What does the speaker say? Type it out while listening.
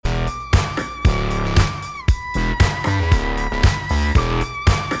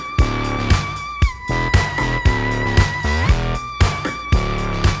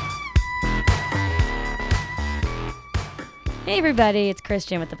Hey everybody, it's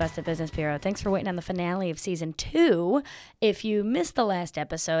Christian with the Busted Business Bureau. Thanks for waiting on the finale of Season 2. If you missed the last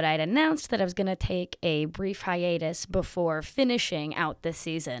episode, I'd announced that I was going to take a brief hiatus before finishing out this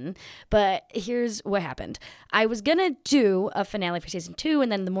season. But here's what happened. I was going to do a finale for Season 2,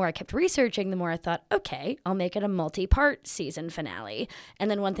 and then the more I kept researching, the more I thought, okay, I'll make it a multi-part season finale. And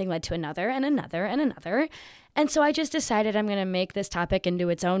then one thing led to another, and another, and another. And so I just decided I'm going to make this topic into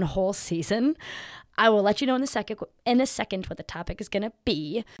its own whole season. I will let you know in a second what the topic is going to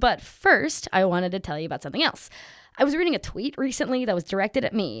be. But first, I wanted to tell you about something else. I was reading a tweet recently that was directed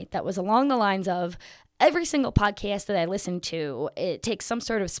at me that was along the lines of, every single podcast that I listen to, it takes some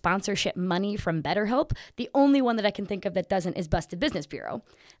sort of sponsorship money from BetterHelp. The only one that I can think of that doesn't is Busted Business Bureau.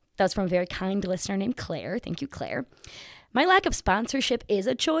 That was from a very kind listener named Claire. Thank you, Claire. My lack of sponsorship is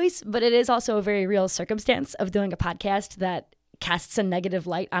a choice, but it is also a very real circumstance of doing a podcast that casts a negative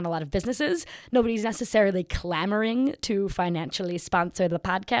light on a lot of businesses. Nobody's necessarily clamoring to financially sponsor the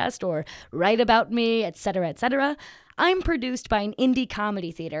podcast or write about me, etc., etc. I'm produced by an indie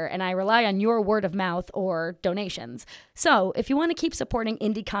comedy theater, and I rely on your word of mouth or donations. So if you want to keep supporting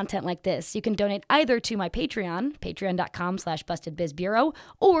indie content like this, you can donate either to my Patreon, patreon.com/bustedbizbureau,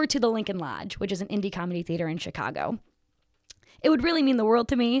 or to the Lincoln Lodge, which is an indie comedy theater in Chicago. It would really mean the world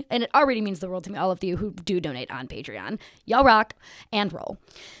to me, and it already means the world to me, all of you who do donate on Patreon. Y'all rock and roll.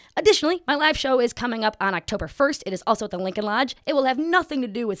 Additionally, my live show is coming up on October 1st. It is also at the Lincoln Lodge. It will have nothing to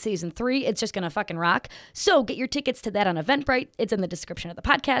do with Season 3. It's just going to fucking rock. So get your tickets to that on Eventbrite. It's in the description of the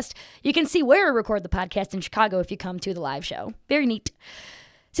podcast. You can see where I record the podcast in Chicago if you come to the live show. Very neat.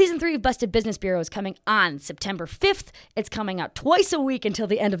 Season 3 of Busted Business Bureau is coming on September 5th. It's coming out twice a week until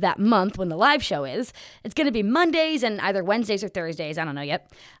the end of that month when the live show is. It's going to be Mondays and either Wednesdays or Thursdays. I don't know yet.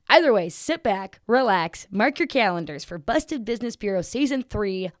 Either way, sit back, relax, mark your calendars for Busted Business Bureau Season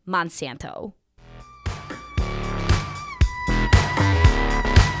 3 Monsanto.